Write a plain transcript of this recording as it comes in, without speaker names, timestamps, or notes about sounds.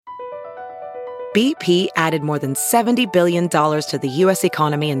BP added more than $70 billion to the U.S.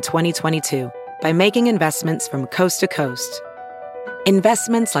 economy in 2022 by making investments from coast to coast.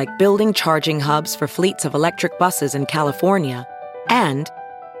 Investments like building charging hubs for fleets of electric buses in California and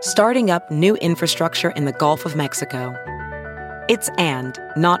starting up new infrastructure in the Gulf of Mexico. It's and,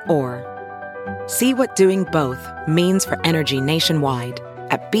 not or. See what doing both means for energy nationwide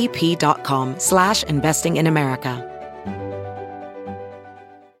at bp.com/investing in America.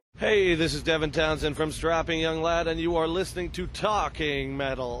 Hey, this is Devin Townsend from Strapping Young Lad, and you are listening to Talking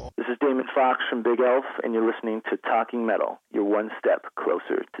Metal. This is Damon Fox from Big Elf, and you're listening to Talking Metal. You're one step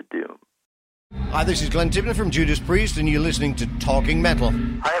closer to doom. Hi, this is Glenn Tipner from Judas Priest, and you're listening to Talking Metal.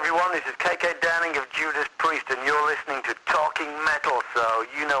 Hi, everyone. This is KK Downing of Judas Priest, and you're listening to Talking Metal, so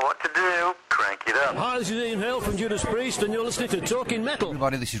you know what to do. Crank it up. Hi, this is Ian Hill from Judas Priest, and you're listening to Talking Metal.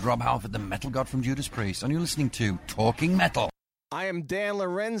 Everybody, this is Rob Halford, the Metal God from Judas Priest, and you're listening to Talking Metal. I am Dan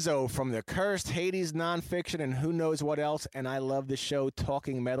Lorenzo from the Cursed Hades Nonfiction and who knows what else, and I love the show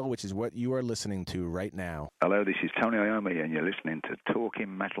Talking Metal, which is what you are listening to right now. Hello, this is Tony Iommi, and you're listening to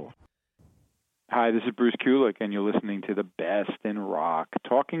Talking Metal. Hi, this is Bruce Kulick, and you're listening to the best in rock,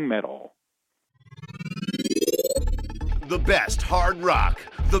 Talking Metal. The best hard rock,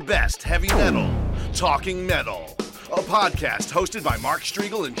 the best heavy metal, Talking Metal, a podcast hosted by Mark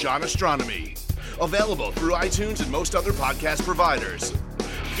Striegel and John Astronomy. Available through iTunes and most other podcast providers.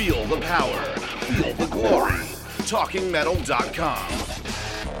 Feel the power, feel the glory. TalkingMetal.com.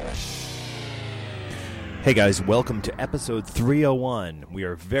 Hey guys, welcome to episode 301. We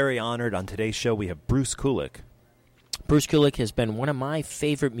are very honored. On today's show, we have Bruce Kulick. Bruce Kulick has been one of my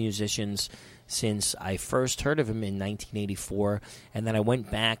favorite musicians since I first heard of him in 1984, and then I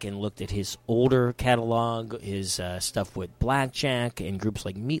went back and looked at his older catalog, his stuff with Blackjack and groups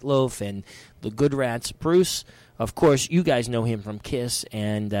like Meatloaf and the Good Rats. Bruce, of course, you guys know him from Kiss,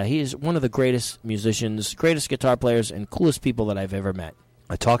 and he is one of the greatest musicians, greatest guitar players, and coolest people that I've ever met.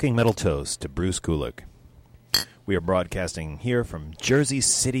 A Talking Metal toast to Bruce Kulick. We are broadcasting here from Jersey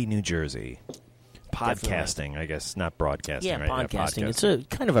City, New Jersey. Podcasting, definitely. I guess, not broadcasting. Yeah, right? podcasting. It's a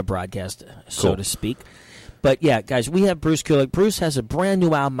kind of a broadcast, so to speak. But yeah, guys, we have Bruce Kulick. Bruce has a brand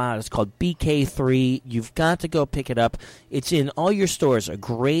new album out. It's called BK3. You've got to go pick it up. It's in all your stores. A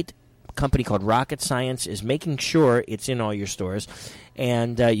great company called Rocket Science is making sure it's in all your stores.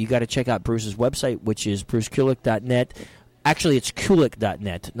 And you got to check out Bruce's website, which is brucekulick.net. Actually, it's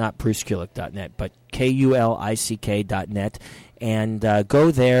kulick.net, not brucekulick.net, but KULICK.net. And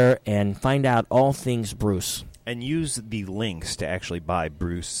go there and find out all things Bruce. And use the links to actually buy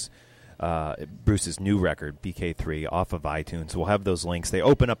Bruce's new record, BK3, off of iTunes. We'll have those links. They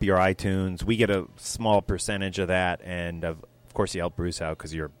open up your iTunes. We get a small percentage of that. And, of course, you help Bruce out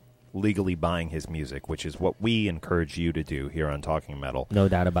because you're legally buying his music, which is what we encourage you to do here on Talking Metal. No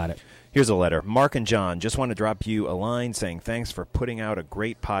doubt about it. Here's a letter. Mark and John, just want to drop you a line saying thanks for putting out a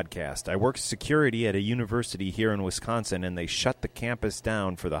great podcast. I work security at a university here in Wisconsin, and they shut the campus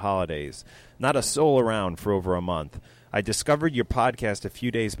down for the holidays. Not a soul around for over a month. I discovered your podcast a few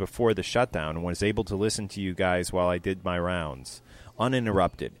days before the shutdown and was able to listen to you guys while I did my rounds,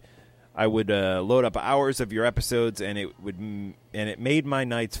 uninterrupted. I would load up hours of your episodes, and it made my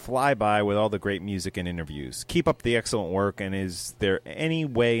nights fly by with all the great music and interviews. Keep up the excellent work, and is there any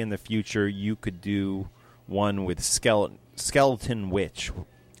way in the future you could do one with Skeleton Witch,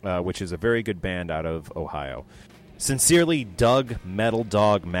 which is a very good band out of Ohio? Sincerely, Doug Metal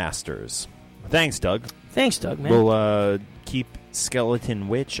Dog Masters. Thanks, Doug. Thanks, Doug, man. We'll keep Skeleton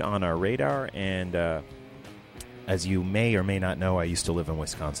Witch on our radar, and as you may or may not know, I used to live in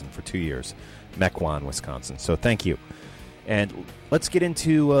Wisconsin for 2 years, Mequon, Wisconsin. So thank you. And let's get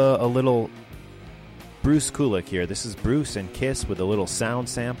into a little Bruce Kulick here. This is Bruce and Kiss with a little sound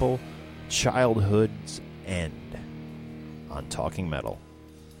sample, Childhood's End, on Talking Metal.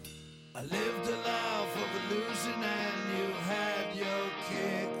 I lived a life of illusion and you had your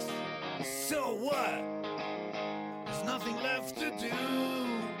kicks. So what? There's nothing left to do.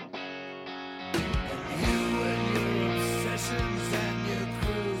 And your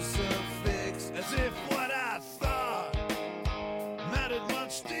crucifix, as if what I thought mattered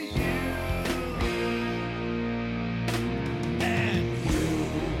much to you. And you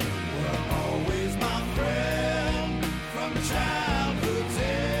were always my friend from childhood's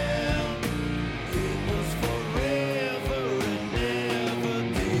end. It was forever and never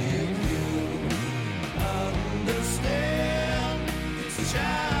did you understand. It's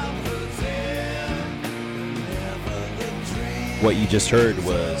childhood's end, never the dream. What you just heard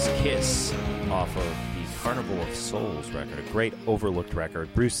was Kiss off of the Carnival of Souls record, a great overlooked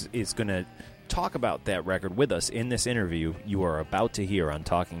record. Bruce is going to talk about that record with us in this interview you are about to hear on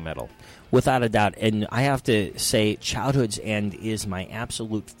Talking Metal. Without a doubt. And I have to say, Childhood's End is my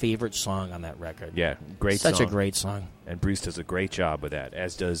absolute favorite song on that record. Yeah, great song. Such a great song. And Bruce does a great job with that,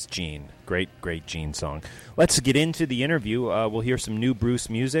 as does Gene. Great Gene song. Let's get into the interview. We'll hear some new Bruce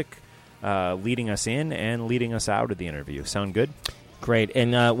music leading us in and leading us out of the interview. Sound good? Great.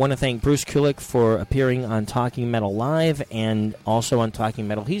 And I want to thank Bruce Kulick for appearing on Talking Metal Live and also on Talking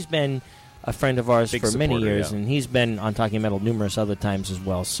Metal. He's been a friend of ours for many years, and he's been on Talking Metal numerous other times as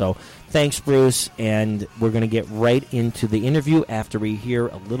well. So thanks, Bruce, and we're going to get right into the interview after we hear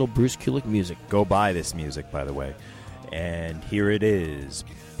a little Bruce Kulick music. Go buy this music, by the way. And here it is,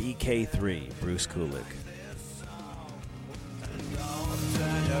 BK3, Bruce Kulick.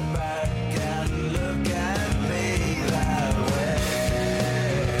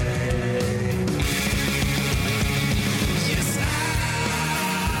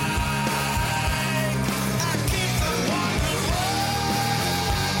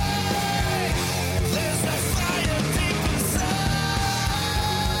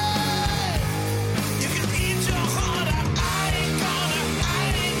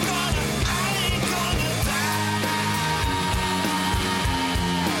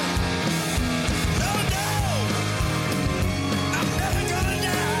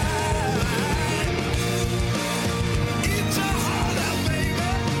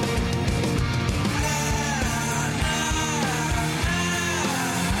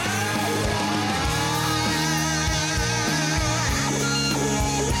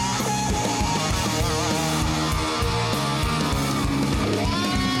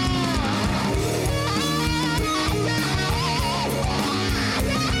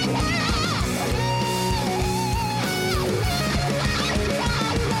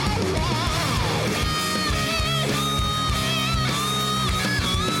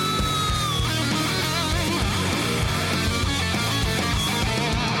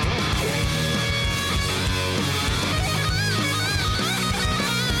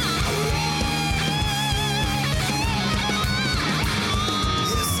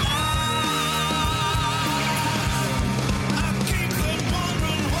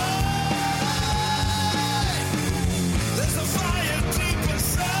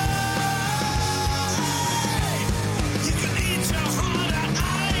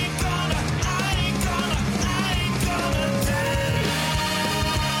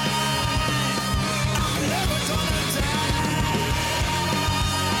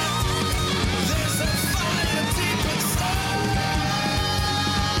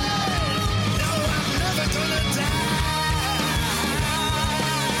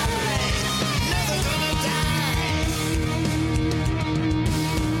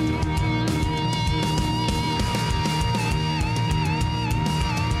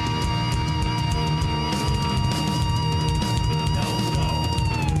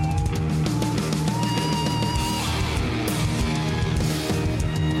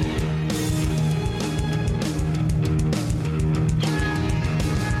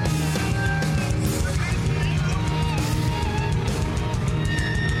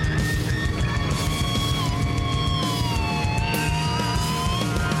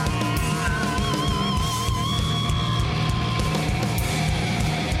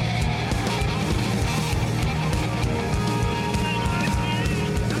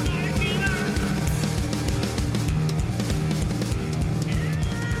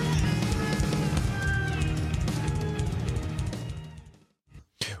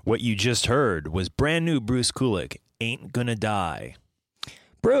 What you just heard was brand new Bruce Kulick, Ain't Gonna Die.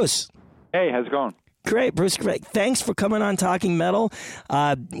 Bruce. Hey, how's it going? Great, Bruce. Great. Thanks for coming on Talking Metal.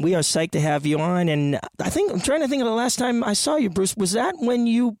 We are psyched to have you on. And I'm trying to think of the last time I saw you, Bruce. Was that when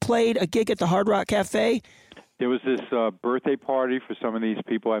you played a gig at the Hard Rock Cafe? There was this birthday party for some of these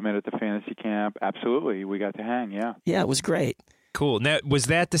people I met at the fantasy camp. Absolutely. We got to hang, yeah. Yeah, it was great. Cool. Now, was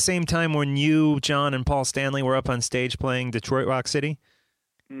that the same time when you, John, and Paul Stanley were up on stage playing Detroit Rock City?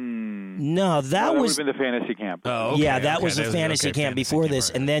 No, that was would have been the fantasy camp. Oh, okay, yeah, that was the fantasy camp before this.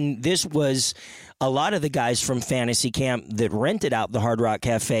 And then this was a lot of the guys from fantasy camp that rented out the Hard Rock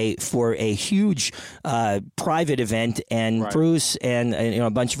Cafe for a huge private event. And Right. Bruce and a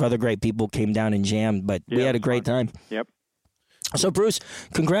bunch of other great people came down and jammed. But we had a great time. Yep. So, Bruce,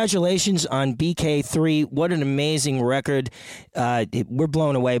 congratulations on BK3. What an amazing record. We're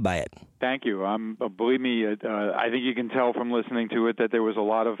blown away by it. Thank you. Believe me, I think you can tell from listening to it that there was a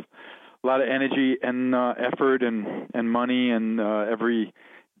lot of energy and effort and money, and every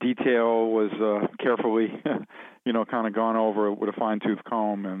detail was carefully, kind of gone over with a fine-tooth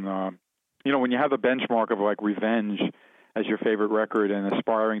comb. And when you have the benchmark of like Revenge as your favorite record and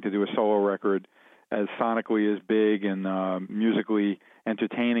aspiring to do a solo record as sonically as big and musically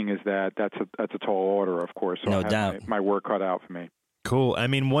entertaining as that's a tall order, of course. So No I have doubt. my work cut out for me. Cool. I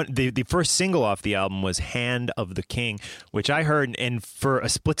mean, the first single off the album was "Hand of the King," which I heard, and for a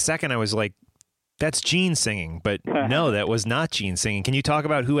split second I was like, that's Gene singing, but no, that was not Gene singing. Can you talk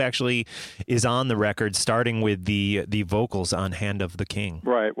about who actually is on the record, starting with the vocals on "Hand of the King"?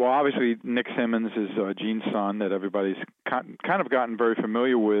 Right. Well, obviously, Nick Simmons is Gene's son that everybody's kind of gotten very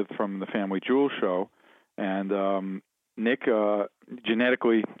familiar with from the Family Jewels show. And Nick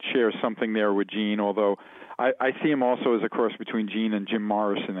genetically shares something there with Gene, although I see him also as a cross between Gene and Jim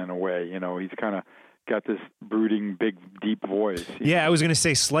Morrison in a way. You know, he's kind of got this brooding, big, deep voice. Yeah, I was going to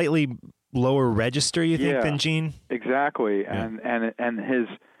say slightly lower register, you think, than Gene? Exactly. Yeah. And his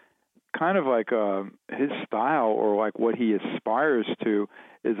kind of like his style, or like what he aspires to,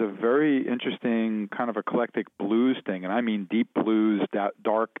 is a very interesting kind of eclectic blues thing, and I mean deep blues,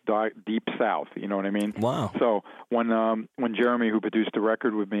 dark, deep South. You know what I mean? Wow. So when Jeremy, who produced the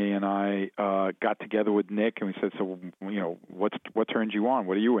record with me, and I got together with Nick, and we said, so you know, what turns you on?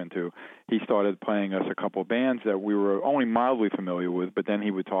 What are you into? He started playing us a couple of bands that we were only mildly familiar with, but then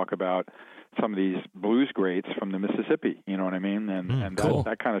he would talk about some of these blues greats from the Mississippi. You know what I mean? And cool.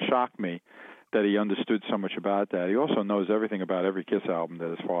 that kind of shocked me, that he understood so much about that. He also knows everything about every Kiss album that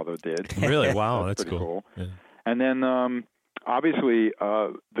his father did. Really? Wow, that's pretty cool. Yeah. And then, obviously,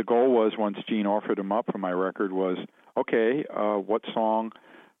 the goal was, once Gene offered him up for my record, was, okay, what song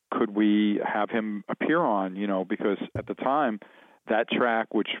could we have him appear on? You know, because at the time, that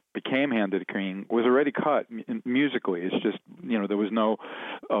track, which became "Hand of the King," was already cut musically. It's just, you know, there was no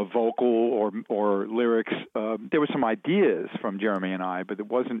vocal or lyrics. There were some ideas from Jeremy and I, but it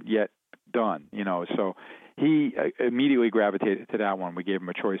wasn't yet done, you know. So he immediately gravitated to that one. We gave him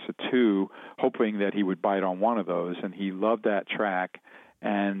a choice of two, hoping that he would bite on one of those, and he loved that track.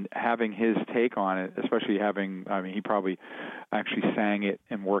 And having his take on it, especially he probably actually sang it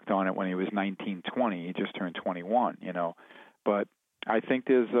and worked on it when he was 19, 20. He just turned 21, you know. But I think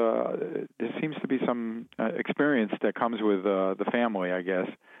there seems to be some experience that comes with the family, I guess,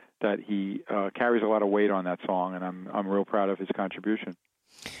 that he carries a lot of weight on that song, and I'm real proud of his contribution.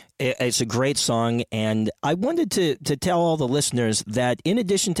 It's a great song, and I wanted to tell all the listeners that in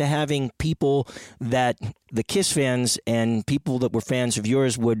addition to having people that the Kiss fans and people that were fans of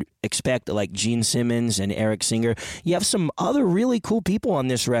yours would expect, like Gene Simmons and Eric Singer, you have some other really cool people on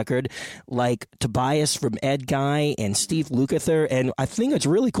this record, like Tobias from Ed Guy and Steve Lukather, and I think it's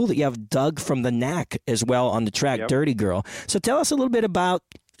really cool that you have Doug from The Knack as well on the track, Yep. Dirty Girl. So tell us a little bit about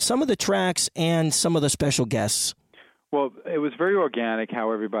some of the tracks and some of the special guests. Well, it was very organic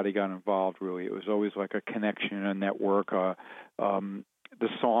how everybody got involved, really. It was always like a connection, a network. The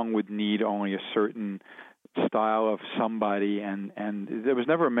song would need only a certain style of somebody, and there was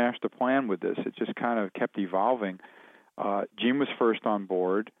never a master plan with this. It just kind of kept evolving. Gene was first on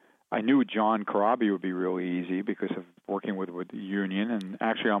board. I knew John Corabi would be really easy because of working with the Union, and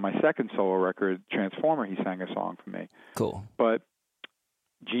actually on my second solo record, Transformer, he sang a song for me. Cool. But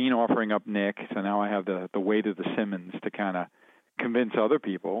Gene offering up Nick, so now I have the weight of the Simmons to kind of convince other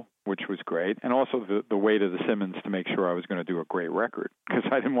people, which was great, and also the weight of the Simmons to make sure I was going to do a great record, because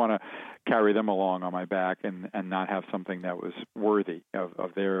I didn't want to carry them along on my back and not have something that was worthy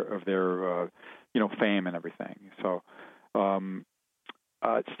of their fame and everything. So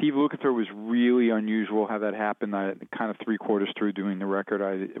Steve Lukather was really unusual how that happened. I kind of 3/4 through doing the record,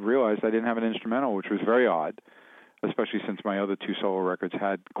 I realized I didn't have an instrumental, which was very odd, especially since my other two solo records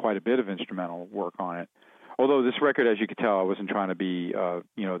had quite a bit of instrumental work on it. Although this record, as you could tell, I wasn't trying to be,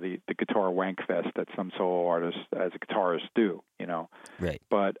 the guitar wank fest that some solo artists as a guitarist do, you know. Right.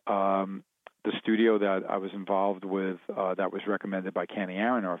 But the studio that I was involved with, that was recommended by Kenny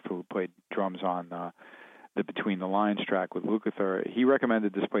Aronoff, who played drums on the Between the Lines track with Lukather, he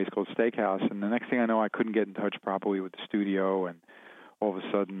recommended this place called Steakhouse, and the next thing I know, I couldn't get in touch properly with the studio, and all of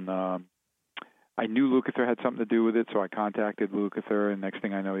a sudden, I knew Lukather had something to do with it, so I contacted Lukather, and next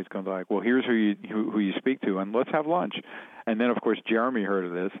thing I know, he's going to be like, well, here's who you speak to, and let's have lunch. And then, of course, Jeremy heard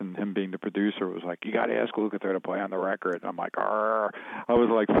of this, and him being the producer was like, you got to ask Lukather to play on the record. I'm like, arr. I was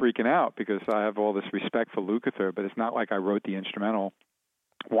like freaking out because I have all this respect for Lukather, but it's not like I wrote the instrumental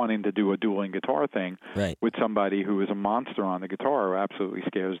wanting to do a dueling guitar thing right. with somebody who is a monster on the guitar who absolutely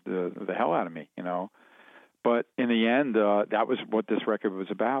scares the hell out of me, you know. But in the end, that was what this record was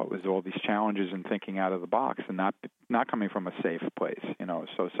about, was all these challenges and thinking out of the box and not coming from a safe place, you know.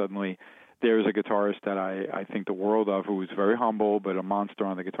 So suddenly there's a guitarist that I think the world of, who was very humble but a monster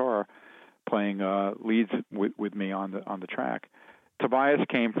on the guitar, playing leads with me on the track. Tobias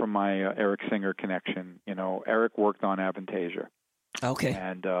came from my Eric Singer connection. You know, Eric worked on Avantasia. Okay.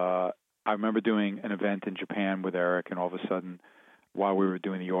 And I remember doing an event in Japan with Eric, and all of a sudden, while we were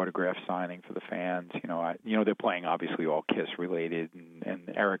doing the autograph signing for the fans, they're playing obviously all Kiss related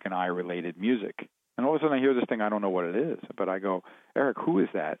and Eric and I related music. And all of a sudden I hear this thing, I don't know what it is, but I go, Eric, who is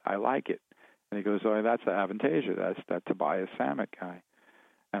that? I like it. And he goes, oh, that's the Avantasia. That's that Tobias Sammet guy.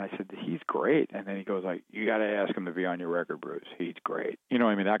 And I said, he's great. And then he goes like, you got to ask him to be on your record, Bruce. He's great. You know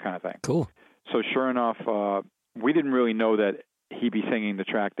what I mean? That kind of thing. Cool. So sure enough, we didn't really know that he'd be singing the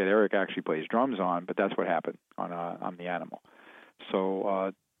track that Eric actually plays drums on, but that's what happened on The Animal.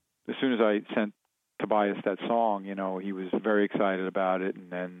 So as soon as I sent Tobias that song, he was very excited about it.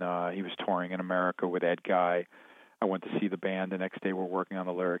 And then he was touring in America with Ed Guy. I went to see the band. The next day we're working on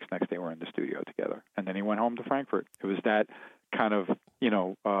the lyrics. Next day we're in the studio together. And then he went home to Frankfurt. It was that kind of,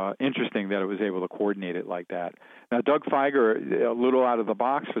 interesting that it was able to coordinate it like that. Now, Doug Feiger, a little out of the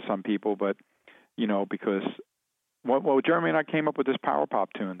box for some people, but, because Jeremy and I came up with this power pop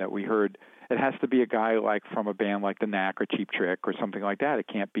tune that we heard. It has to be a guy like from a band like The Knack or Cheap Trick or something like that. It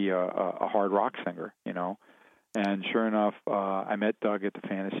can't be a hard rock singer, And sure enough, I met Doug at the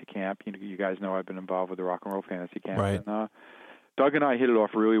Fantasy Camp. You guys know I've been involved with the Rock and Roll Fantasy Camp. Right. And, Doug and I hit it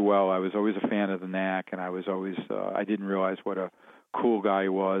off really well. I was always a fan of The Knack, and I was always I didn't realize what a cool guy he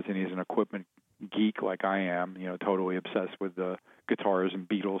was, and he's an equipment geek like I am, totally obsessed with the guitars and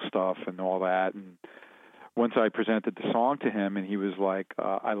Beatles stuff and all that. And once I presented the song to him, and he was like,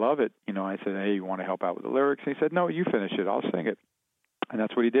 I love it. I said, hey, you want to help out with the lyrics? And he said, no, you finish it. I'll sing it. And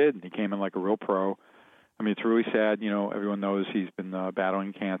that's what he did. And he came in like a real pro. I mean, it's really sad. Everyone knows he's been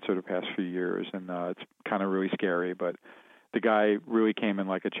battling cancer the past few years, and it's kind of really scary. But the guy really came in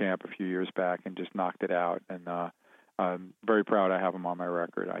like a champ a few years back and just knocked it out. And I'm very proud I have him on my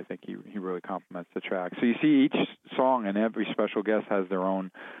record. I think he really complements the track. So you see each song and every special guest has their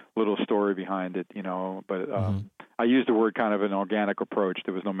own little story behind it, But I used the word kind of an organic approach.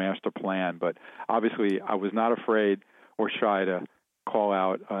 There was no master plan. But obviously I was not afraid or shy to call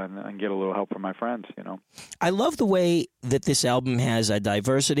out and get a little help from my friends, I love the way that this album has a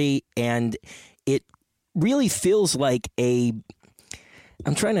diversity, and it really feels like I'm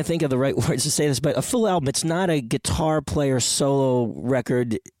trying to think of the right words to say this, but a full album. It's not a guitar player solo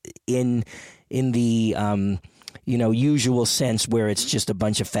record in the usual sense where it's just a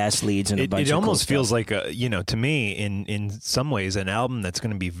bunch of fast leads and a bunch of It almost cool feels stuff. like to me in some ways an album that's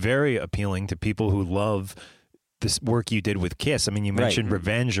going to be very appealing to people who love this work you did with Kiss. I mean, you mentioned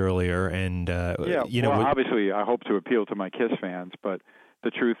Revenge earlier, and obviously I hope to appeal to my Kiss fans, but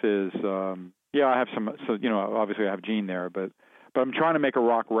the truth is, I have some. So obviously I have Gene there, but I'm trying to make a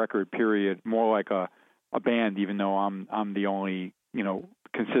rock record. Period. More like a band, even though I'm the only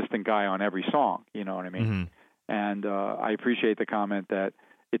consistent guy on every song. You know what I mean? Mm-hmm. And I appreciate the comment that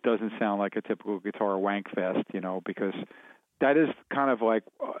it doesn't sound like a typical guitar wank fest. Because that is kind of like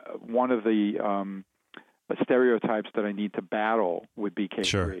one of the stereotypes that I need to battle with BK3.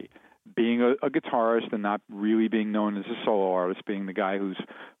 Sure. Being a guitarist and not really being known as a solo artist, being the guy who's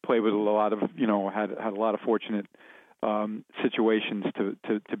played with a lot of, had a lot of fortunate situations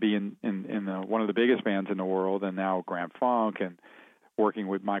to be in one of the biggest bands in the world, and now Grand Funk, and working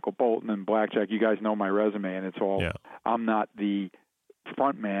with Michael Bolton and Blackjack. You guys know my resume, and it's all. Yeah. I'm not the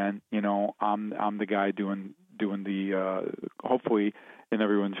front man, I'm the guy doing the hopefully in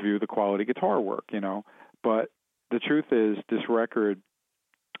everyone's view the quality guitar work, But the truth is, this record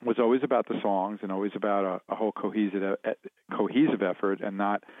was always about the songs and always about a whole cohesive effort, and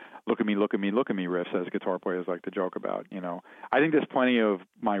not look at me riffs, as guitar players like to joke about. I think there's plenty of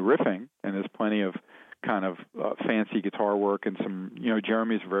my riffing, and there's plenty of kind of fancy guitar work, and some,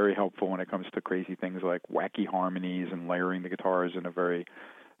 Jeremy's very helpful when it comes to crazy things like wacky harmonies and layering the guitars in a very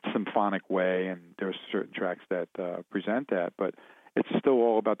symphonic way, and there's certain tracks that present that, but it's still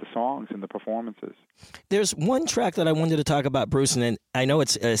all about the songs and the performances. There's one track that I wanted to talk about, Bruce, and I know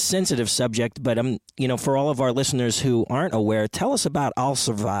it's a sensitive subject, but for all of our listeners who aren't aware, tell us about I'll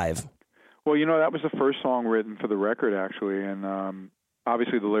Survive. Well, that was the first song written for the record, actually, and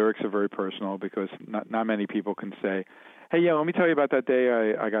obviously the lyrics are very personal, because not many people can say, hey, let me tell you about that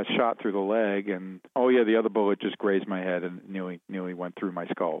day I got shot through the leg, and the other bullet just grazed my head and nearly went through my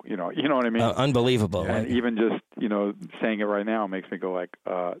skull. You know what I mean? Unbelievable. And even just saying it right now makes me go like,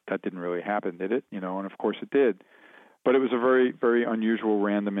 that didn't really happen, did it? And of course it did. But it was a very, very unusual,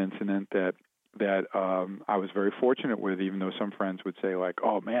 random incident that I was very fortunate with, even though some friends would say like,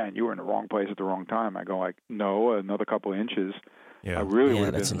 oh man, you were in the wrong place at the wrong time. I go like, no, another couple of inches. Yeah. I really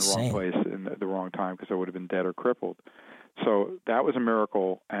would have been in the wrong place in the wrong time, because I would have been dead or crippled. So that was a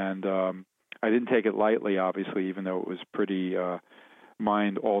miracle, and I didn't take it lightly, obviously, even though it was pretty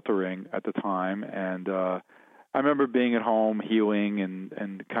mind-altering at the time. And I remember being at home, healing,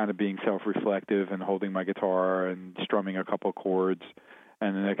 and kind of being self-reflective and holding my guitar and strumming a couple of chords.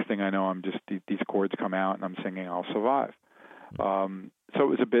 And the next thing I know, I'm just these chords come out, and I'm singing "I'll Survive." So it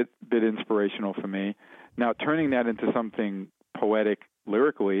was a bit inspirational for me. Now, turning that into something poetic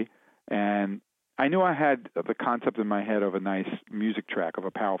lyrically, and I knew I had the concept in my head of a nice music track, of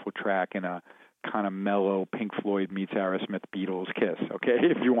a powerful track in a kind of mellow Pink Floyd meets Aerosmith Beatles Kiss, okay,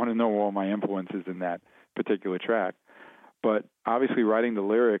 if you want to know all my influences in that particular track. But obviously writing the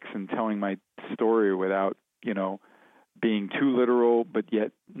lyrics and telling my story without, being too literal, but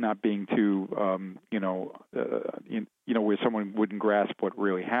yet not being too, where someone wouldn't grasp what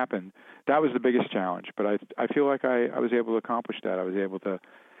really happened, that was the biggest challenge. But I feel like I was able to accomplish that. I was able to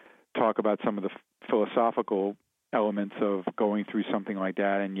talk about some of the philosophical elements of going through something like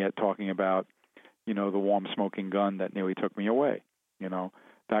that, and yet talking about, the warm smoking gun that nearly took me away,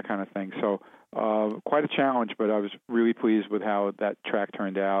 that kind of thing. So quite a challenge, but I was really pleased with how that track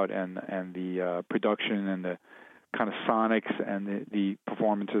turned out, and the production and the kind of sonics and the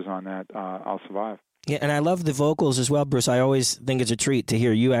performances on that. I'll Survive. Yeah, and I love the vocals as well, Bruce. I always think it's a treat to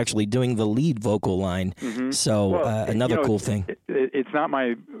hear you actually doing the lead vocal line. Mm-hmm. So another cool thing. It's not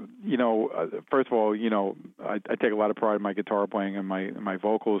my, first of all, I take a lot of pride in my guitar playing, and my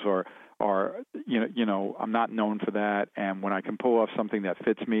vocals are I'm not known for that. And when I can pull off something that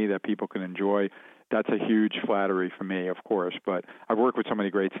fits me, that people can enjoy, that's a huge flattery for me, of course. But I've worked with so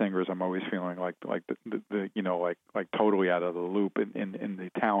many great singers. I'm always feeling like totally out of the loop in the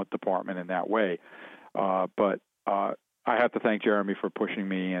talent department in that way. But I have to thank Jeremy for pushing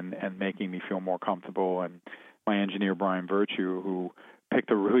me and making me feel more comfortable, and my engineer Brian Virtue, who picked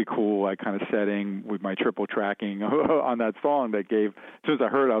a really cool kind of setting with my triple tracking on that song that gave, as soon as I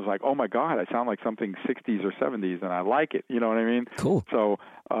heard it, I was like, oh my God, I sound like something 60s or 70s, and I like it. You know what I mean? Cool. So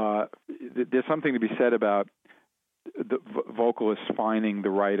there's something to be said about the vocalists finding the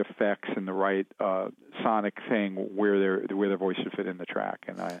right effects and the right sonic thing where their voice should fit in the track,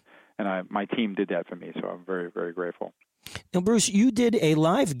 and my team did that for me, so I'm very, very grateful. Now, Bruce, you did a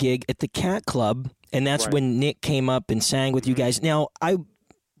live gig at the Cat Club, and that's right. when Nick came up and sang with you guys. Now, I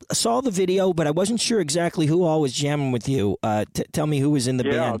saw the video, but I wasn't sure exactly who all was jamming with you. Tell me who was in the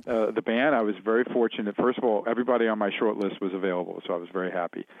band. The band, I was very fortunate. First of all, everybody on my short list was available, so I was very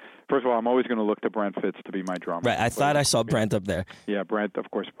happy. First of all, I'm always going to look to Brent Fitz to be my drummer. Right, I thought I saw Brent up there. Yeah, Brent,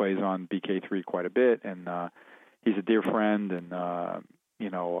 of course, plays on BK3 quite a bit, and he's a dear friend, and,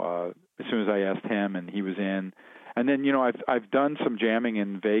 as soon as I asked him, and he was in. And then, I've done some jamming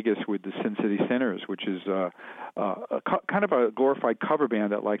in Vegas with the Sin City Sinners, which is kind of a glorified cover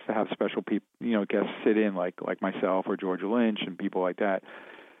band that likes to have special people, guests sit in, like myself or Georgia Lynch and people like that.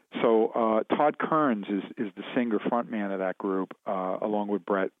 So Todd Kearns is the singer frontman of that group, along with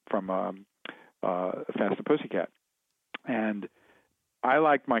Brett from Faster Pussycat. And I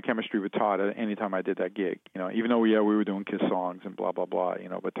liked my chemistry with Todd any time I did that gig. Even though we were doing Kiss songs and blah blah blah.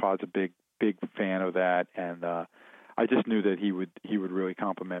 But Todd's a big fan of that, and I just knew that he would really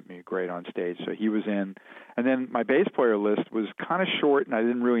compliment me great on stage. So he was in, and then my bass player list was kind of short, and I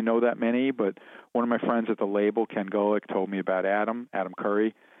didn't really know that many. But one of my friends at the label, Ken Golick, told me about Adam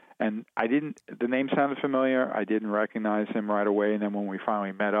Curry, and the name sounded familiar. I didn't recognize him right away, and then when we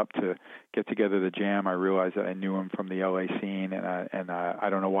finally met up to get together to jam, I realized that I knew him from the LA scene, and I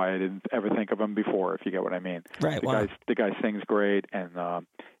don't know why I didn't ever think of him before, if you get what I mean. Right. The guy sings great, and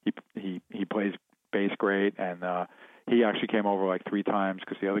he plays bass great, and he actually came over like 3 times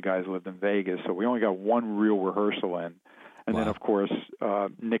because the other guys lived in Vegas, so we only got one real rehearsal in. And then, of course,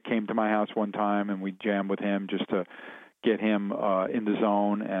 Nick came to my house one time, and we jammed with him just to get him in the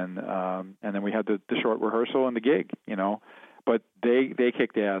zone, and then we had the short rehearsal and the gig, But they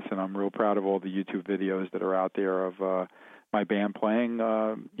kicked ass, and I'm real proud of all the YouTube videos that are out there of my band playing,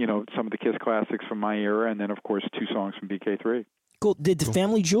 some of the Kiss classics from my era, and then, of course, 2 songs from BK3. Cool. Did the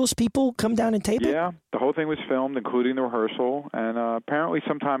Family Jewels people come down and tape it? Yeah, the whole thing was filmed, including the rehearsal, and apparently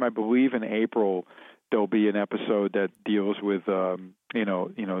sometime, I believe in April, there'll be an episode that deals with,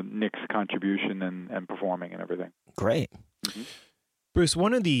 Nick's contribution and performing and everything. Great. Mm-hmm. Bruce,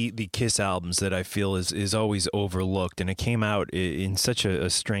 one of the Kiss albums that I feel is always overlooked, and it came out in such a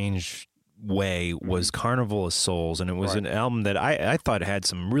strange way, was Carnival of Souls, and it was an album that I thought had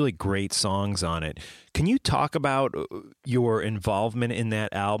some really great songs on it. Can you talk about your involvement in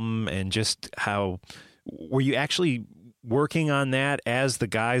that album and just how were you actually working on that as the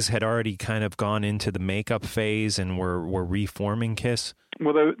guys had already kind of gone into the makeup phase and were reforming Kiss?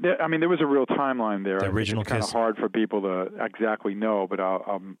 Well, there was a real timeline there. The original It's kind of hard for people to exactly know, but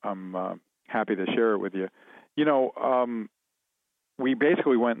I'm happy to share it with you. we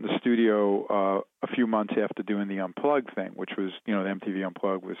basically went in the studio a few months after doing the Unplugged thing, which was, the MTV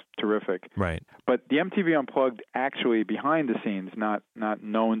Unplugged was terrific. Right. But the MTV Unplugged actually, behind the scenes, not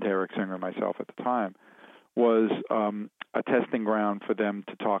known to Eric Singer and myself at the time, was a testing ground for them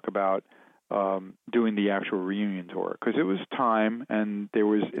to talk about doing the actual reunion tour, because it was time and there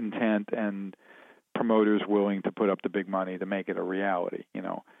was intent and promoters willing to put up the big money to make it a reality,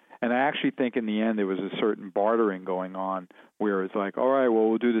 And I actually think in the end there was a certain bartering going on where it's like, all right, well,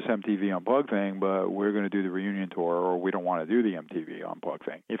 we'll do this MTV Unplugged thing, but we're going to do the reunion tour, or we don't want to do the MTV Unplugged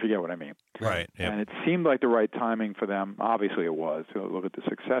thing, if you get what I mean. Right. Yep. And it seemed like the right timing for them. Obviously it was. So look at the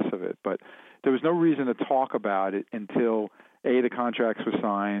success of it. But there was no reason to talk about it until, A, the contracts were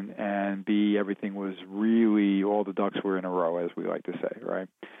signed, and B, everything was really, all the ducks were in a row, as we like to say, right?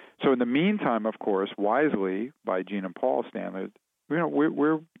 So in the meantime, of course, wisely, by Gene and Paul standards,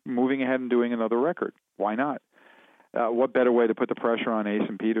 we're moving ahead and doing another record. Why not? What better way to put the pressure on Ace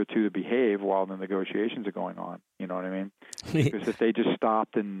and Peter to behave while the negotiations are going on? You know what I mean? Because if they just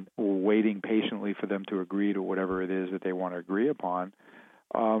stopped and were waiting patiently for them to agree to whatever it is that they want to agree upon,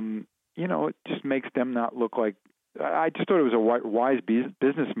 it just makes them not look like. I just thought it was a wise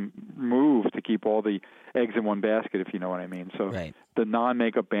business move to keep all the eggs in one basket, if you know what I mean. So the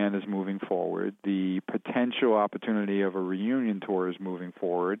non-makeup band is moving forward. The potential opportunity of a reunion tour is moving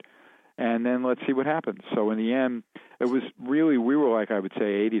forward. And then let's see what happens. So in the end, it was really, we were like, I would say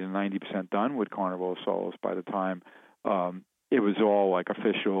 80 to 90% done with Carnival of Souls by the time it was all like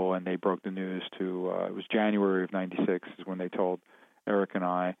official, and they broke the news to, it was January of 96 is when they told Eric and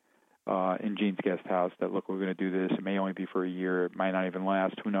I, in Gene's guest house, that, look, we're going to do this. It may only be for a year. It might not even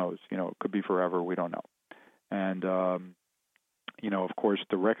last. Who knows? It could be forever. We don't know. And, of course,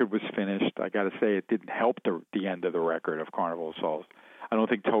 the record was finished. I got to say, it didn't help the end of the record of Carnival of Souls. I don't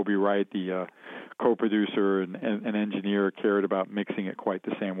think Toby Wright, the co-producer and engineer, cared about mixing it quite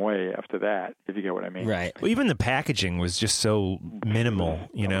the same way after that, if you get what I mean. Right. Well, even the packaging was just so minimal,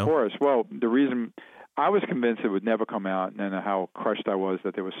 Of course. Well, the reason I was convinced it would never come out, and then how crushed I was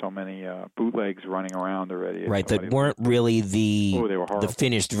that there were so many bootlegs running around already. Right, that weren't really the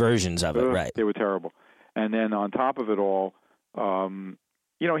finished versions of it, right. They were terrible. And then on top of it all,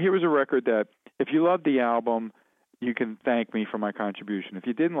 here was a record that, if you loved the album, you can thank me for my contribution. If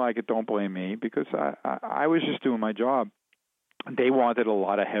you didn't like it, don't blame me, because I was just doing my job. They wanted a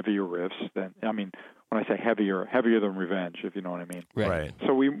lot of heavier riffs when I say heavier than Revenge, if you know what I mean. Right.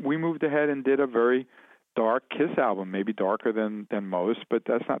 So we moved ahead and did a very dark Kiss album, maybe darker than most, but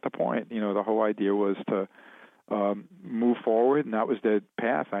that's not the point. The whole idea was to move forward, and that was the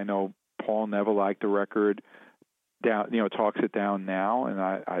path. I know Paul never liked the record. Talks it down now,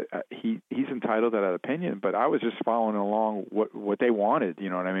 and he's entitled to that opinion. But I was just following along what they wanted. You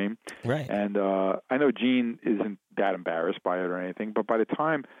know what I mean? Right. And I know Gene isn't that embarrassed by it or anything. But by the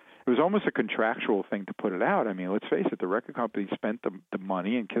time, it was almost a contractual thing to put it out. I mean, let's face it, the record company spent the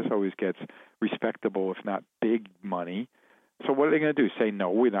money, and Kiss always gets respectable, if not big money. So what are they going to do? Say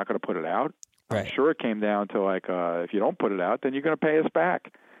no, we're not going to put it out? Right. I'm sure it came down to if you don't put it out, then you're going to pay us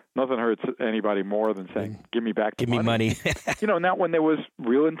back. Nothing hurts anybody more than saying, give me back the money. Give me money. Not when there was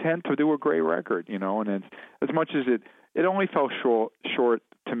real intent to do a great record, and it's, as much as it only fell short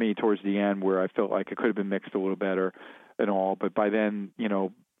to me towards the end, where I felt like it could have been mixed a little better and all. But by then,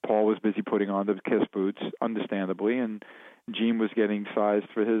 Paul was busy putting on the Kiss boots, understandably, and Gene was getting sized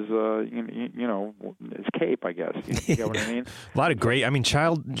for his, his cape, I guess. You get what I mean? A lot of great.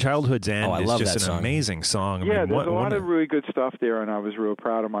 Childhood's End is just an song. Amazing song. There's a lot of really good stuff there, and I was real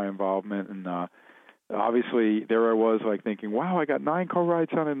proud of my involvement. And obviously, there I was, thinking, "Wow, I got 9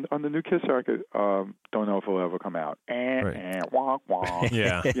 co-writes on the new Kiss record. Don't know if it'll ever come out." Wah, wah.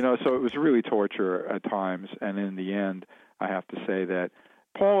 Yeah. So it was really torture at times. And in the end, I have to say that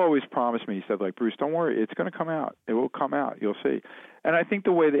Paul always promised me, he said, Bruce, don't worry, it's going to come out. It will come out. You'll see. And I think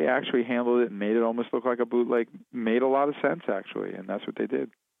the way they actually handled it and made it almost look like a bootleg made a lot of sense, actually, and that's what they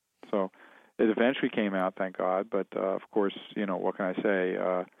did. So it eventually came out, thank God. But, of course, what can I say?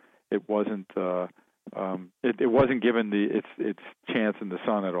 It wasn't it wasn't given its chance in the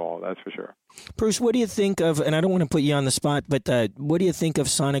sun at all, that's for sure. Bruce, what do you think of, and I don't want to put you on the spot, but what do you think of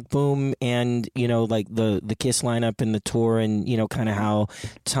Sonic Boom and, the Kiss lineup and the tour and, kind of how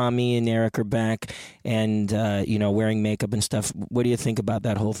Tommy and Eric are back and, wearing makeup and stuff? What do you think about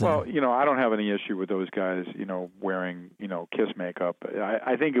that whole thing? Well, I don't have any issue with those guys, wearing, Kiss makeup.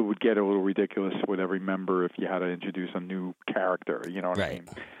 I think it would get a little ridiculous with every member if you had to introduce a new character, you know what I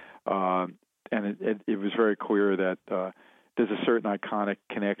mean? And it was very clear that there's a certain iconic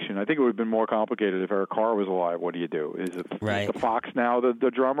connection. I think it would have been more complicated if Eric Carr was alive. What do you do? Is the fox now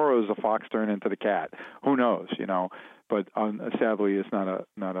the drummer, or is the fox turned into the cat? Who knows? But sadly, it's not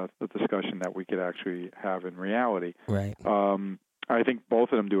a discussion that we could actually have in reality. Right. I think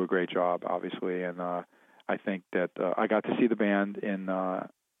both of them do a great job, obviously, and I think that I got to see the band in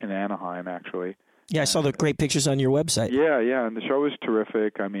Anaheim, actually. Yeah, I saw the great pictures on your website. Yeah, and the show was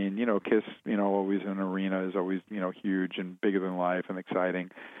terrific. I mean, Kiss, always in an arena is always, huge and bigger than life and exciting.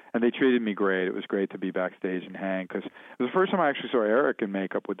 And they treated me great. It was great to be backstage and hang, because it was the first time I actually saw Eric in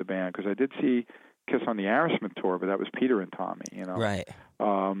makeup with the band, because I did see Kiss on the Aerosmith tour, but that was Peter and Tommy, Right.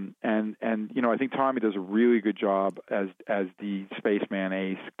 And I think Tommy does a really good job as the spaceman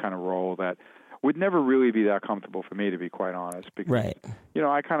ace kind of role that would never really be that comfortable for me, to be quite honest, because right.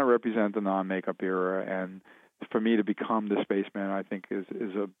 I kind of represent the non-makeup era, and for me to become the spaceman, I think is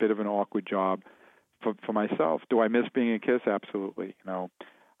a bit of an awkward job for myself. Do I miss being in Kiss? Absolutely.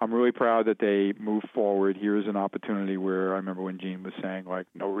 I'm really proud that they moved forward. Here's an opportunity where I remember when Gene was saying, like,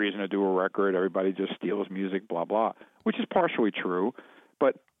 no reason to do a record, everybody just steals music, blah, blah, which is partially true.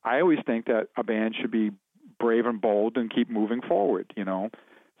 But I always think that a band should be brave and bold and keep moving forward,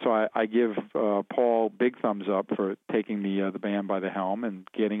 So I give Paul big thumbs up for taking the band by the helm and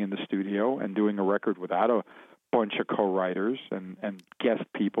getting in the studio and doing a record without a bunch of co-writers and guest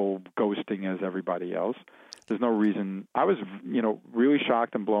people ghosting as everybody else. There's no reason. I was, really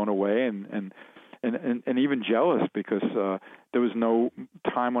shocked and blown away and even jealous, because there was no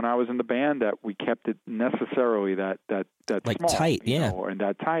time when I was in the band that we kept it necessarily that like small, tight, yeah, and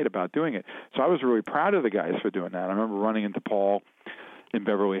that tight about doing it. So I was really proud of the guys for doing that. I remember running into Paul in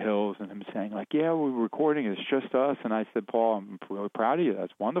Beverly Hills and him saying, like, yeah, we're recording, it's just us. And I said, Paul, I'm really proud of you.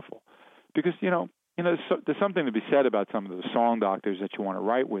 That's wonderful. Because, there's something to be said about some of the song doctors that you want to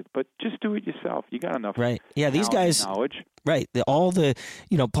write with, but just do it yourself. You got enough right. Yeah, these guys, knowledge. Right. All the,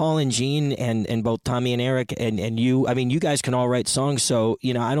 Paul and Gene and both Tommy and Eric and you, I mean, you guys can all write songs. So,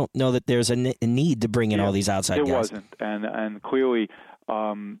 I don't know that there's a need to bring in all these outside guys. It wasn't. And clearly,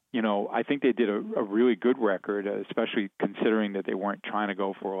 I think they did a really good record, especially considering that they weren't trying to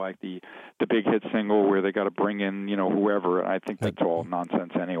go for like the big hit single where they got to bring in, whoever. I think that's all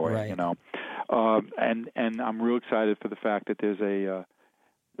nonsense anyway, right. And I'm real excited for the fact that there's a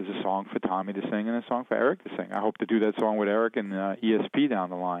song for Tommy to sing and a song for Eric to sing. I hope to do that song with Eric and ESP down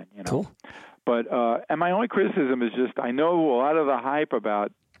the line. Cool. But and my only criticism is just I know a lot of the hype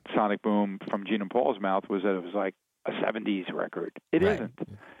about Sonic Boom from Gene and Paul's mouth was that it was like a 70s record. It isn't.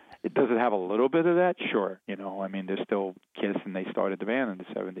 Does it have a little bit of that? Sure. I mean, they're still Kiss, and they started the band in the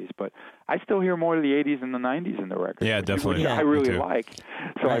 70s. But I still hear more of the 80s and the 90s in the record. Yeah, definitely. I really like.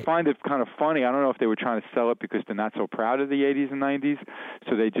 So I find it kind of funny. I don't know if they were trying to sell it because they're not so proud of the 80s and 90s,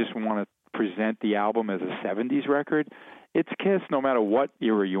 so they just want to present the album as a 70s record. It's Kiss no matter what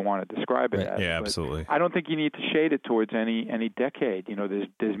era you want to describe it as. Yeah, absolutely. I don't think you need to shade it towards any decade.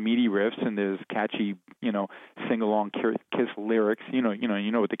 There's meaty riffs and there's catchy, sing-along Kiss lyrics. You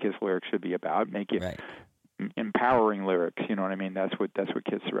know what the Kiss lyrics should be about. Make it empowering lyrics. You know what I mean? That's what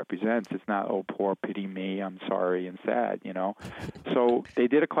Kiss represents. It's not, oh, poor pity me, I'm sorry and sad. So they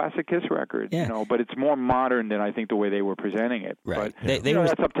did a classic Kiss record. But it's more modern than I think the way they were presenting it. Right. But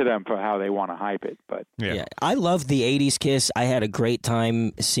that's up to them for how they want to hype it. But yeah, I love the '80s Kiss. I had a great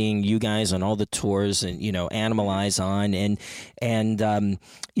time seeing you guys on all the tours, and Animalize on, and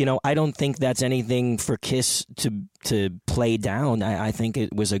I don't think that's anything for Kiss to play down. I think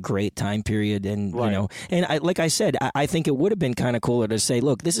it was a great time period, and and like I said, I think it would have been kind of cooler to say,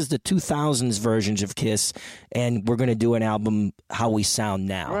 look, this is the 2000s versions of Kiss, and we're going to do an album how we sound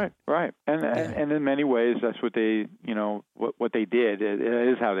now. Right, and in many ways, that's what they, what they did. It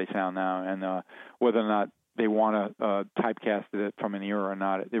is how they sound now, and whether or not they want to typecast it from an era or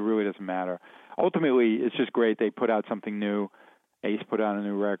not, it really doesn't matter. Ultimately, it's just great they put out something new. Ace put out a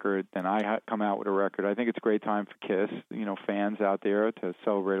new record, then I come out with a record. I think it's a great time for Kiss, fans out there to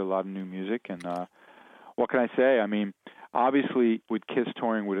celebrate a lot of new music. And what can I say? I mean, obviously, with Kiss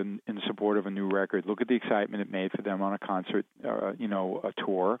touring in support of a new record, look at the excitement it made for them on a concert, a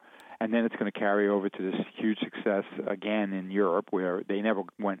tour. And then it's going to carry over to this huge success again in Europe, where they never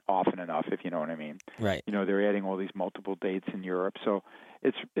went often enough, if you know what I mean. Right. They're adding all these multiple dates in Europe. So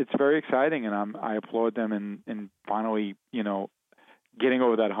it's very exciting, and I applaud them in finally, getting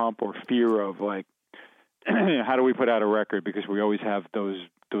over that hump or fear of like, how do we put out a record? Because we always have those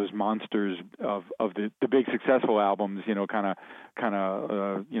monsters of the big successful albums, kind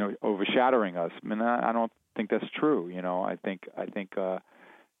of overshadowing us. I mean, I don't think that's true. I think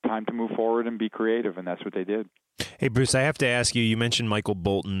time to move forward and be creative, and that's what they did. Hey, Bruce, I have to ask you, you mentioned Michael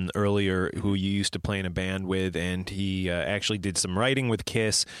Bolton earlier, who you used to play in a band with, and he actually did some writing with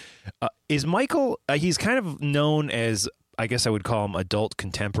Kiss. Is Michael, he's kind of known as, I guess I would call him adult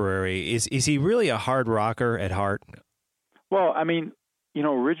contemporary. Is he really a hard rocker at heart? Well, I mean,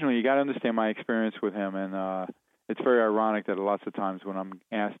 originally you got to understand my experience with him, and it's very ironic that lots of times when I'm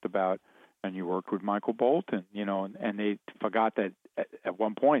asked about, and you worked with Michael Bolton, and they forgot that at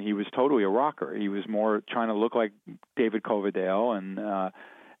one point he was totally a rocker. He was more trying to look like David Coverdale, and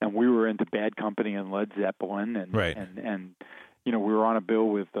we were into Bad Company and Led Zeppelin, and right. and we were on a bill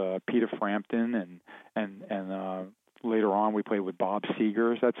with Peter Frampton, and later on we played with Bob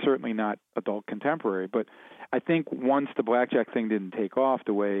Seger. That's certainly not adult contemporary, but I think once the Blackjack thing didn't take off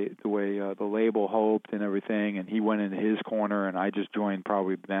the way the label hoped and everything, and he went into his corner, and I just joined.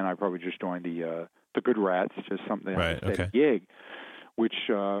 I probably just joined the Good Rats, just something right, a steady okay. gig, which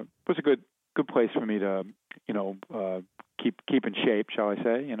was a good place for me to keep in shape, shall I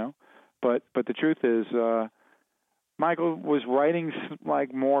say? But the truth is, Michael was writing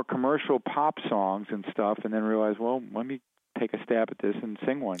like more commercial pop songs and stuff, and then realized, well, let me take a stab at this and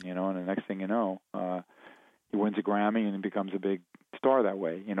sing one, and the next thing you know, he wins a Grammy and he becomes a big star that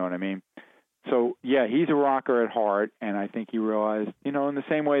way. You know what I mean? So yeah, he's a rocker at heart, and I think he realized, in the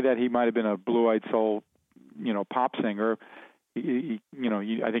same way that he might have been a blue-eyed soul, pop singer. I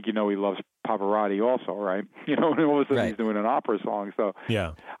think he loves Pavarotti also, right? And all of a sudden he's doing an opera song. So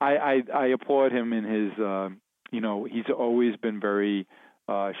yeah, I applaud him in his. He's always been very,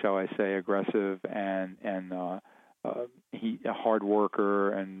 shall I say, aggressive and he a hard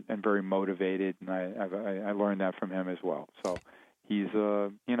worker and very motivated, and I learned that from him as well. So he's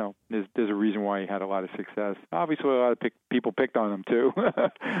there's a reason why he had a lot of success. Obviously, a lot of people picked on him too,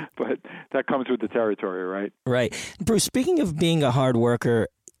 but that comes with the territory, right? Right, Bruce. Speaking of being a hard worker,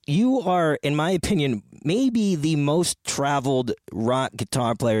 you are, in my opinion, maybe the most traveled rock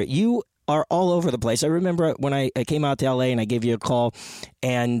guitar player. You are all over the place. I remember when I came out to L.A. and I gave you a call,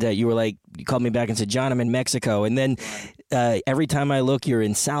 and you called me back and said, John, I'm in Mexico. And then every time I look, you're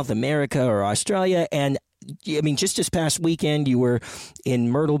in South America or Australia. And I mean, just this past weekend, you were in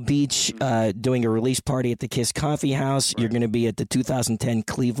Myrtle Beach doing a release party at the Kiss Coffee House. Right. You're going to be at the 2010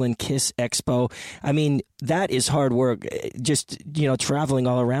 Cleveland Kiss Expo. I mean, that is hard work, just, traveling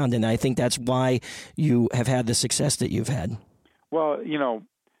all around. And I think that's why you have had the success that you've had. Well,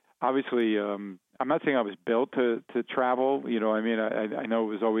 obviously, I'm not saying I was built to travel. I know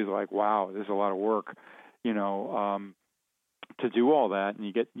it was always like, wow, there's a lot of work, to do all that, and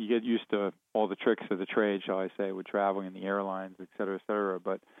you get used to all the tricks of the trade, shall I say, with traveling in the airlines, et cetera, et cetera.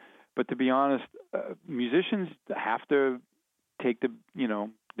 But to be honest, musicians have to take the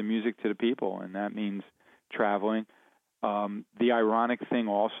music to the people, and that means traveling. The ironic thing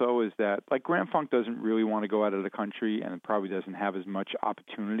also is that, like, Grand Funk doesn't really want to go out of the country, and probably doesn't have as much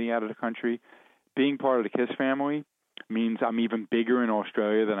opportunity out of the country. Being part of the Kiss family means I'm even bigger in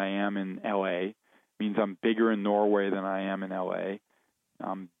Australia than I am in L.A., means I'm bigger in Norway than I am in L.A.,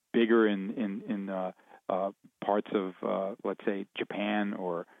 I'm bigger in parts of, let's say, Japan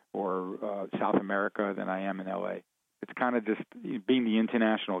or South America than I am in L.A. It's kind of just being the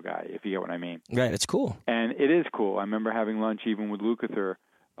international guy, if you get what I mean. Right, it's cool. And it is cool. I remember having lunch even with Lukather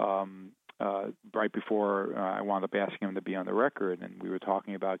right before I wound up asking him to be on the record, and we were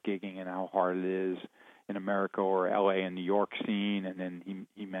talking about gigging and how hard it is in America or L.A. and New York scene, and then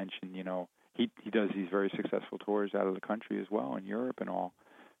he mentioned, he does these very successful tours out of the country as well, in Europe and all.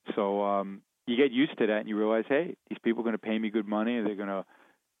 So you get used to that, and you realize, hey, these people are going to pay me good money, they're going to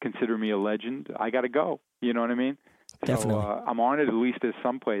consider me a legend. I got to go. You know what I mean? Definitely. So I'm honored at least there's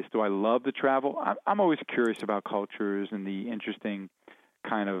someplace. Do I love to travel? I'm always curious about cultures and the interesting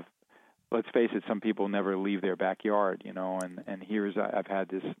kind of, let's face it, some people never leave their backyard, and here's, I've had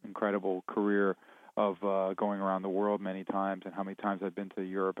this incredible career of going around the world many times, and how many times I've been to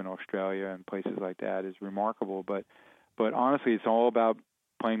Europe and Australia and places like that is remarkable. But honestly, it's all about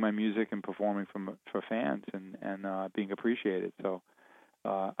playing my music and performing for fans and being appreciated. So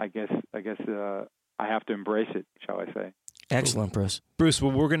I guess I have to embrace it, shall I say. Excellent, Bruce. Bruce,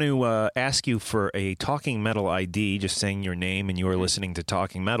 well, we're going to ask you for a Talking Metal ID, just saying your name and you are listening to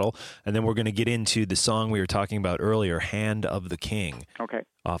Talking Metal, and then we're going to get into the song we were talking about earlier, Hand of the King, okay,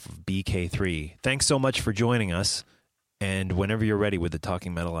 off of BK3. Thanks so much for joining us, and whenever you're ready with the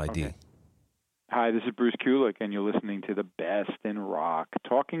Talking Metal ID. Okay. Hi, this is Bruce Kulick, and you're listening to the best in rock,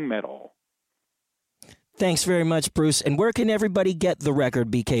 Talking Metal. Thanks very much, Bruce. And where can everybody get the record,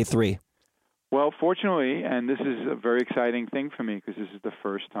 BK3? Well, fortunately, and this is a very exciting thing for me because this is the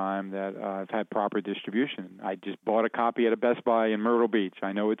first time that I've had proper distribution. I just bought a copy at a Best Buy in Myrtle Beach.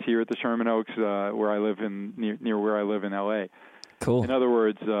 I know it's here at the Sherman Oaks, where I live near where I live in L.A. Cool. In other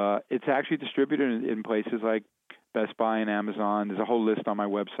words, it's actually distributed in places like Best Buy and Amazon. There's a whole list on my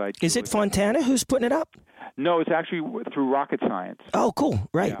website. Is it Fontana who's putting it up? No, it's actually through Rocket Science. Oh, cool.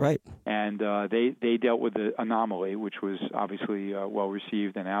 Right, yeah. right. And they dealt with the Anomaly, which was obviously well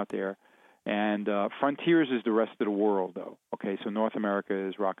received and out there. And Frontiers is the rest of the world, though. Okay, so North America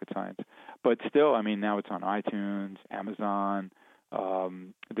is Rocket Science. But still, I mean, now it's on iTunes, Amazon.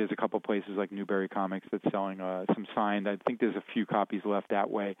 There's a couple places like Newberry Comics that's selling some signed. I think there's a few copies left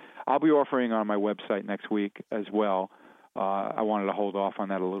that way. I'll be offering on my website next week as well. I wanted to hold off on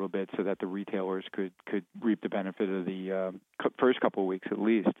that a little bit so that the retailers could reap the benefit of the first couple of weeks at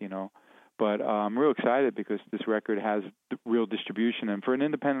least, you know. But I'm real excited because this record has real distribution. And for an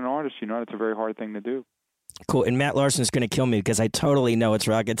independent artist, you know, it's a very hard thing to do. Cool. And Matt Larson's going to kill me because I totally know it's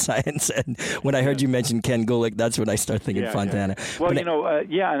Rocket Science. And when I heard you mention Ken Gulick, that's when I start thinking Fontana. Yeah. Well,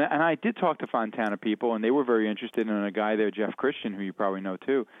 and I did talk to Fontana people, and they were very interested in a guy there, Jeff Christian, who you probably know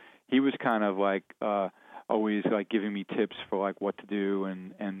too. He was kind of like always like giving me tips for like what to do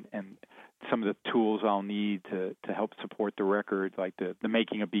and some of the tools I'll need to help support the record, like the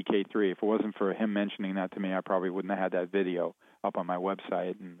making of BK3. If it wasn't for him mentioning that to me, I probably wouldn't have had that video up on my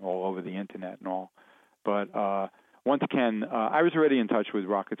website and all over the internet and all. But once Ken, I was already in touch with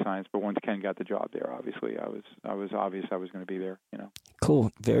Rocket Science, but once Ken got the job there, obviously, I was obvious I was going to be there, you know.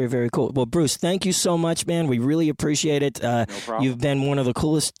 Cool. Very, very cool. Well, Bruce, thank you so much, man. We really appreciate it. No problem. You've been one of the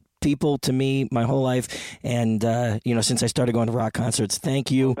coolest people to me my whole life, and since I started going to rock concerts. Thank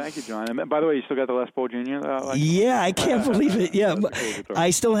you. Well, thank you, John. And by the way, you still got the Les Paul Jr.? Yeah, I can't believe it. Yeah,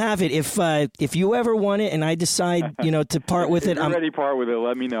 I still have it. If you ever want it, and I decide to part with it, I'm ready to part with it.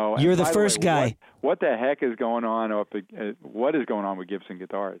 Let me know. You're the first guy. What the heck is going on what is going on with Gibson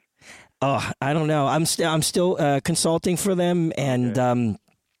guitars? Oh, I don't know. I'm still consulting for them, and. Okay.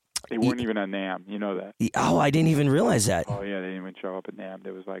 They weren't even at NAMM, you know that. Oh, I didn't even realize that. Oh yeah, they didn't even show up at NAMM.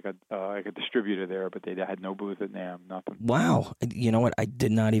 There was like a distributor there, but they had no booth at NAMM, nothing. Wow, you know what? I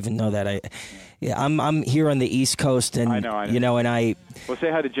did not even know that. I'm here on the East Coast, and I know. And I. Well,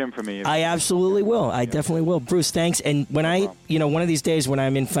 say hi to Jim for me. I absolutely will. I definitely will. Bruce, thanks. And when one of these days when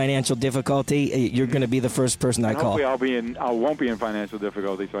I'm in financial difficulty, you're going to be the first person I call. Hopefully, I won't be in financial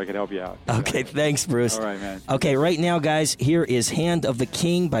difficulty, so I can help you out. Okay, thanks, Bruce. All right, man. Okay, right now, guys, here is "Hand of the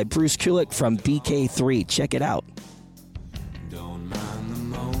King" by Bruce Kulick from BK3. Check it out. Don't mind the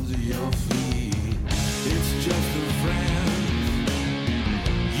moans of your feet. It's just a friend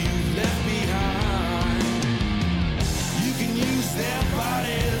you left behind. You can use their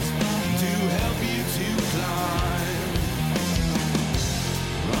bodies to help you to climb.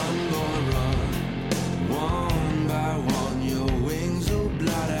 Run, boy, run. One by one, your wings will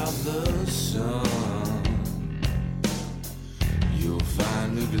blot out the sun. You'll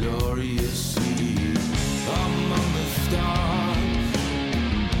find the glorious sea among the stars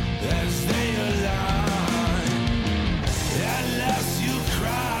as they align. At last you'll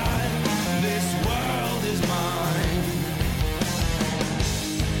cry, this world is mine.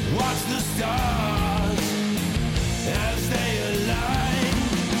 Watch the stars as they align.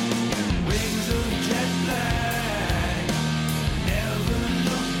 Wings of jet black, never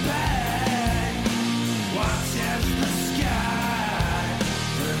look back. Watch as the sky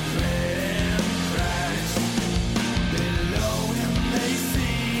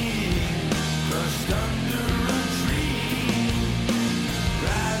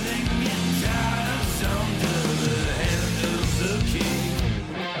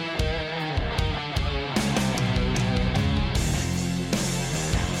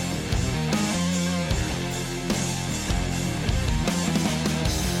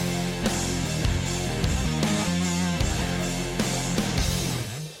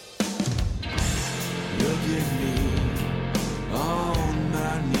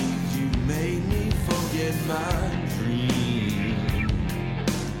my dream,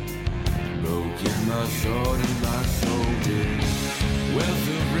 broken my sword and my shoulders, wealth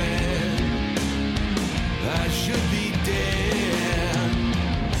of red, I should be dead,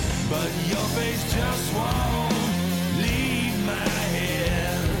 but your face just won't